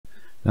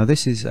Now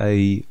this is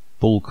a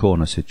bull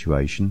corner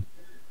situation.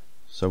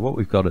 So what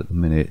we've got at the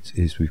minute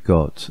is we've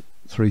got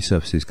three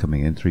surfaces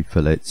coming in, three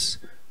fillets,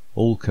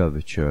 all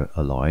curvature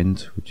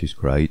aligned, which is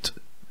great,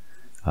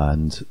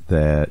 and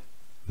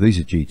these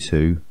are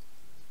G2,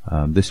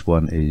 this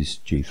one is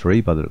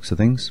G3 by the looks of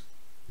things,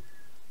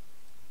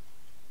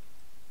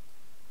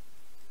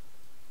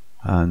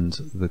 and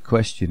the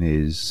question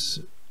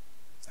is,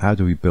 how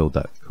do we build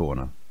that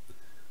corner?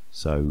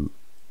 So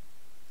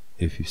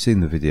if you've seen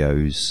the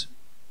videos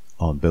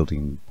on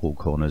building bull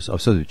corners,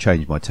 I've sort of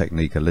changed my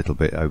technique a little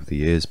bit over the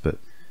years, but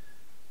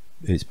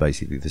it's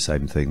basically the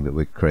same thing, that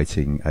we're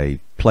creating a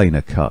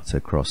planar cut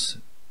across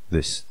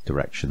this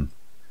direction.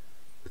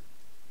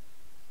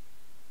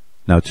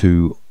 Now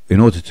in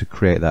order to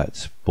create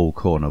that bull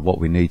corner, what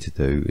we need to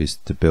do is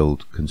to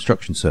build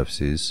construction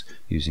surfaces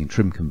using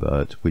trim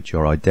convert, which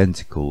are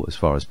identical as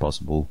far as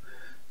possible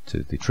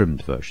to the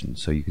trimmed version.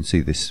 So you can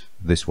see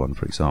this one,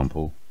 for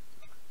example,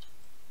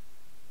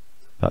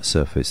 that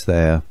surface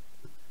there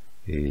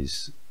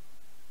is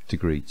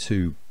degree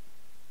 2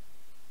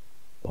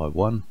 by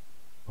 1,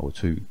 or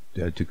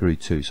degree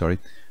 2, sorry,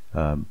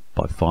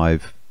 by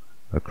 5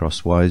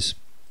 acrosswise.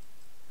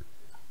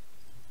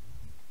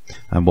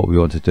 And what we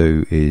want to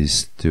do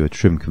is do a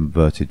trim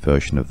converted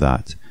version of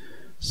that.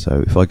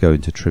 So if I go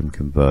into trim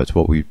convert,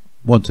 what we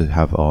want to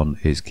have on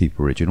is keep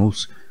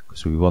originals,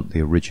 because we want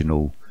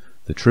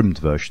the trimmed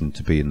version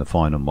to be in the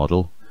final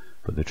model,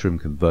 but the trim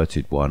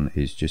converted one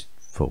is just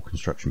for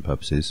construction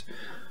purposes.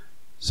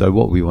 So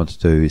what we want to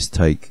do is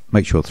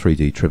make sure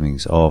 3D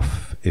trimming's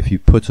off. If you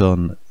put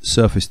on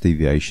surface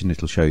deviation,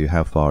 it'll show you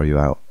how far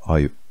you're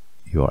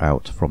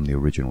out from the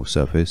original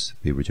surface,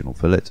 the original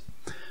fillet.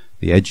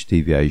 The edge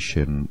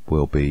deviation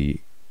will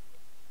be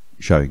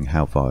showing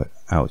how far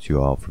out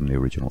you are from the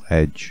original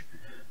edge,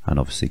 and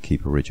obviously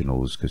keep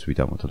originals because we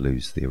don't want to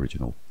lose the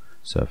original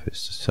surface.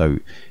 So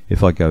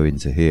if I go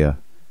into here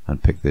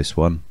and pick this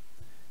one,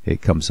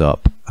 it comes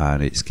up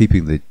and it's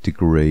keeping the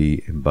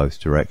degree in both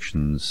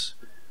directions,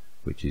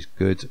 which is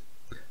good,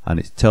 and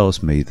it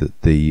tells me that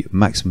the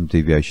maximum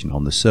deviation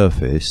on the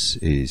surface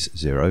is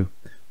 0,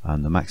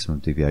 and the maximum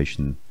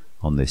deviation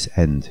on this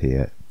end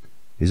here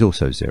is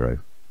also 0.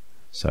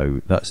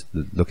 So that's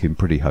looking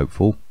pretty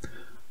hopeful.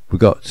 We've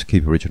got to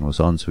keep originals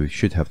on, so we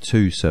should have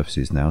two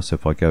surfaces now. So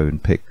if I go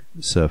and pick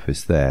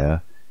surface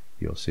there,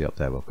 you'll see up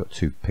there I've got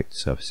two picked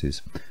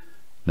surfaces.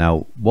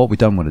 Now what we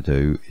don't want to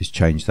do is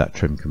change that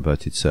trim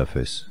converted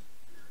surface.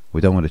 We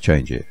don't want to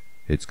change it.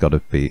 It's got to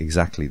be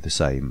exactly the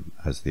same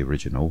as the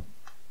original.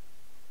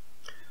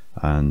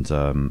 And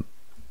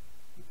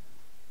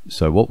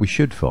so what we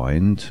should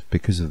find,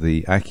 because of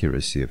the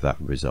accuracy of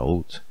that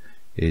result,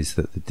 is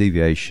that the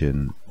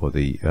deviation, or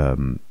the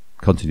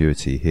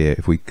continuity here,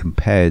 if we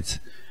compared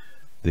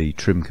the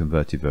trim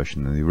converted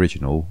version and the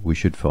original, we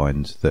should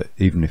find that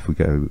even if we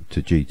go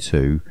to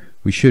G2,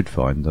 we should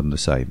find them the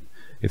same.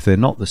 If they're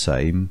not the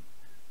same,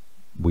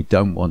 we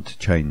don't want to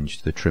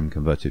change the trim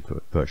converted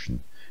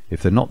version.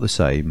 If they're not the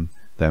same,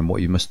 then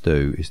what you must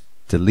do is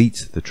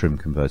delete the trim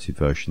converted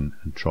version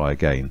and try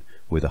again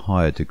with a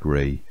higher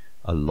degree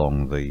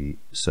along the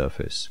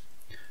surface.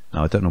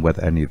 Now I don't know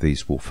whether any of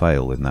these will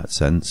fail in that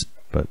sense,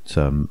 but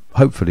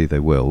hopefully they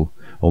will,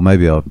 or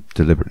maybe I'll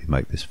deliberately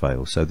make this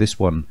fail. So this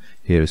one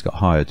here has got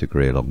higher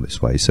degree along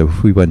this way. So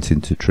if we went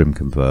into trim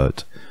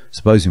convert,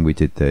 supposing we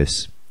did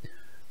this,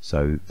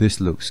 so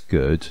this looks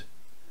good,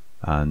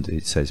 and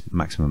it says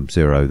maximum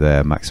 0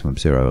 there, maximum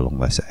 0 along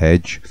this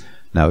edge.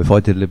 Now if I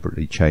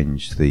deliberately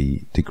change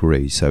the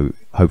degree, so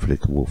hopefully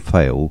it will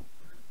fail.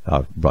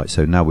 Right,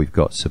 so now we've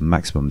got some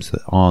maximums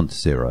that aren't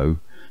 0.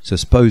 So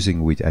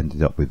supposing we'd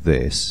ended up with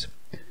this.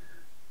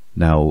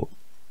 Now,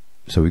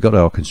 so we've got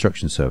our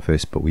construction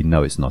surface, but we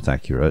know it's not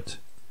accurate.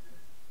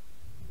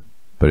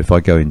 But if I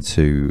go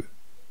into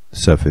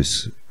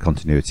surface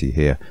continuity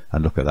here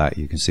and look at that,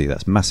 you can see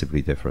that's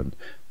massively different.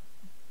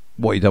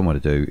 What you don't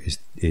want to do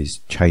is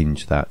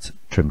change that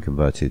trim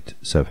converted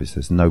surface.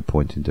 There's no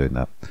point in doing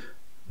that,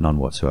 none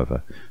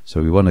whatsoever.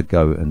 So we want to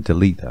go and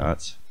delete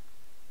that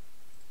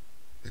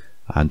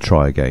and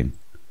try again.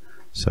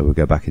 So we'll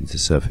go back into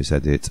surface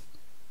edit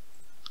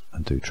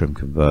and do trim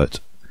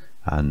convert,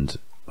 and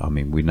I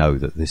mean, we know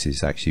that this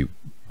is actually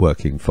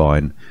working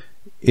fine.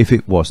 If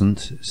it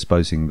wasn't,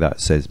 supposing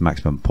that says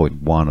maximum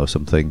 0.1 or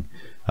something,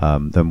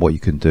 then what you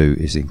can do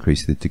is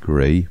increase the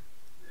degree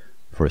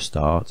for a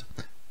start.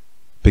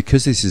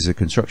 Because this is a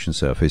construction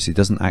surface, it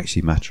doesn't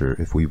actually matter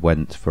if we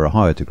went for a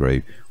higher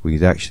degree. You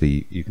can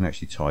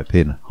actually type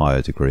in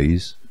higher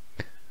degrees.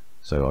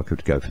 So I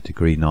could go for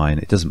degree 9.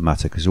 It doesn't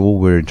matter, because all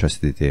we're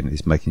interested in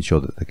is making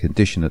sure that the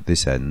condition at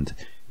this end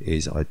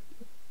is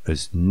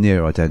as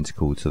near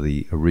identical to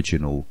the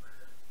original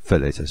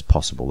fillet as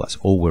possible. That's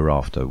all we're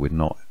after. We're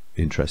not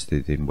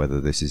interested in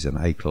whether this is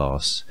an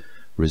A-class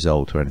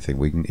result or anything.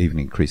 We can even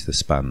increase the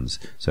spans.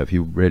 So if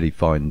you really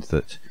find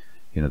that,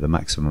 you know, the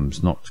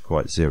maximum's not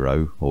quite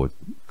 0 or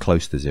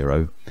close to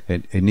 0,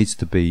 it needs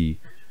to be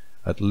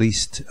at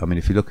least, I mean,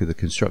 if you look at the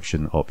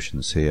construction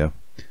options here,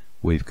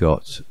 we've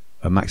got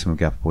a maximum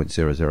gap of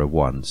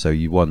 0.001. So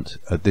you want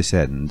at this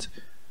end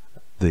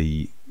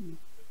the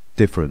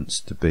difference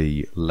to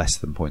be less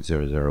than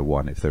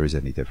 0.001 if there is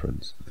any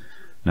difference.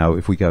 Now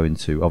if we go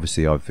into,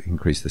 obviously I've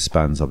increased the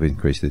spans, I've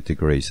increased the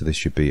degree, so this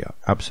should be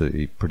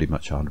absolutely pretty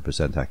much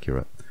 100%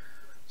 accurate.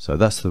 So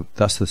that's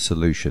the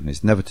solution,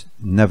 is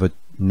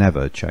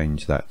never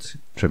change that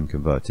trim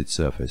converted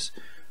surface.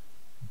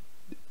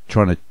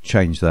 Trying to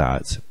change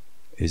that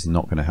is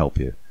not going to help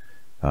you.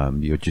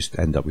 You'll just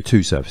end up with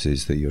two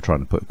surfaces that you're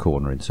trying to put a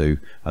corner into,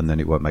 and then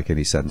it won't make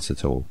any sense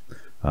at all.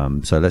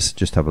 So let's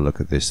just have a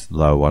look at this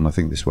lower one. I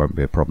think this won't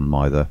be a problem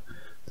either.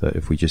 That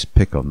if we just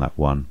pick on that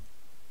one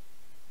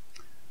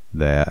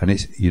there,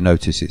 and you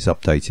notice it's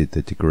updated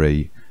the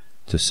degree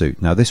to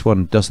suit. Now this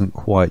one doesn't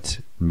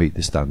quite meet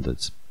the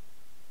standards,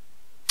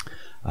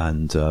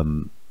 and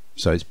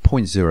so it's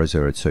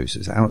 0.002, so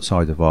it's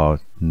outside of our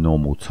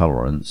normal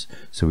tolerance,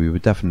 so we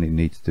would definitely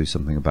need to do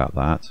something about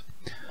that.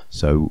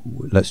 So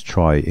let's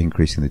try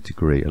increasing the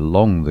degree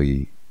along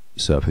the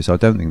surface. I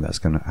don't think that's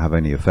going to have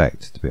any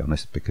effect, to be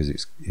honest, because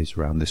it's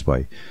around this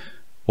way.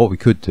 What we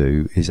could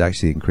do is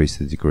actually increase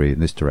the degree in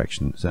this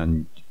direction,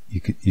 and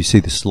you see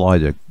the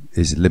slider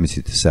is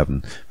limited to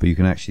 7, but you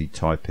can actually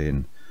type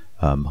in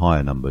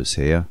higher numbers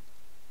here.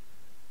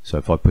 So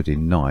if I put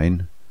in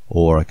 9,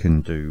 or I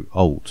can do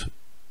Alt.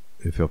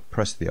 If I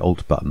press the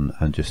Alt button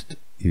and just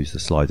use the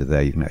slider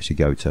there, you can actually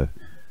go to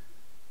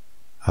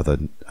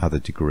other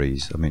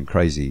degrees. I mean,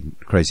 crazy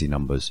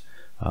numbers,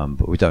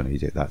 but we don't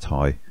need it that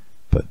high.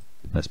 But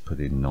let's put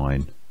in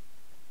 9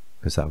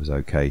 because that was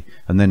okay.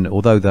 And then,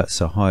 although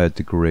that's a higher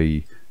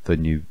degree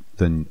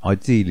than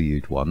ideally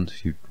you'd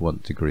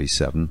want degree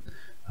 7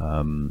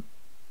 to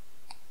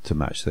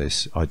match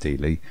this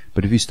ideally.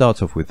 But if you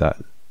start off with that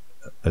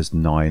as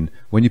 9,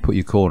 when you put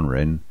your corner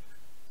in,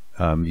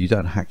 you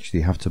don't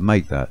actually have to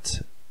make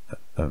that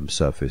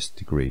surface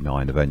degree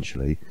 9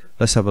 eventually.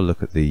 Let's have a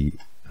look at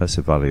let's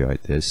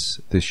evaluate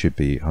this. This should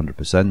be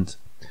 100%,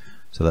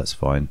 so that's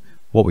fine.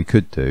 What we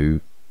could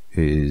do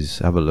is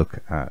have a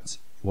look at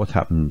what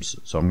happens.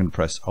 So I'm going to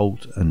press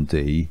Alt and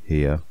D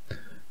here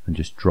and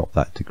just drop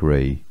that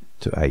degree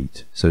to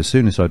 8. So as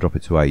soon as I drop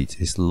it to 8,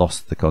 it's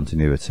lost the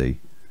continuity,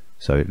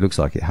 so it looks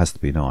like it has to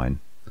be 9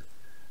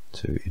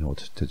 in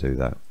order to do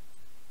that.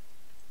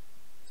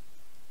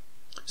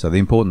 So the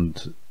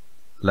important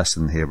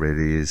lesson here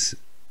really is,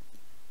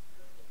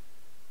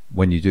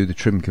 when you do the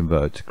trim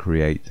convert to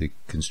create the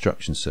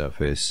construction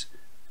surface,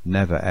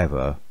 never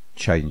ever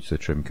change the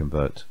trim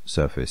convert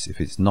surface. If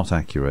it's not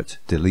accurate,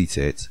 delete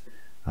it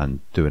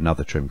and do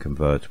another trim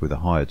convert with a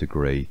higher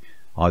degree,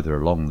 either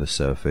along the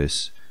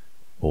surface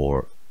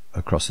or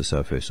across the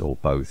surface, or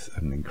both,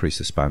 and increase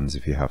the spans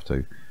if you have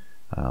to.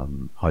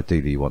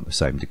 Ideally you want the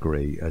same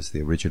degree as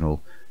the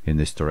original in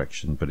this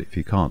direction, but if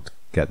you can't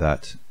get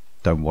that,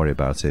 don't worry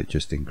about it,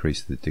 just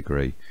increase the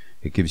degree.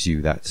 It gives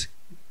you that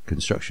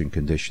construction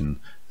condition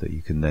that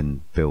you can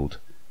then build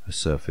a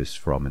surface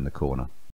from in the corner.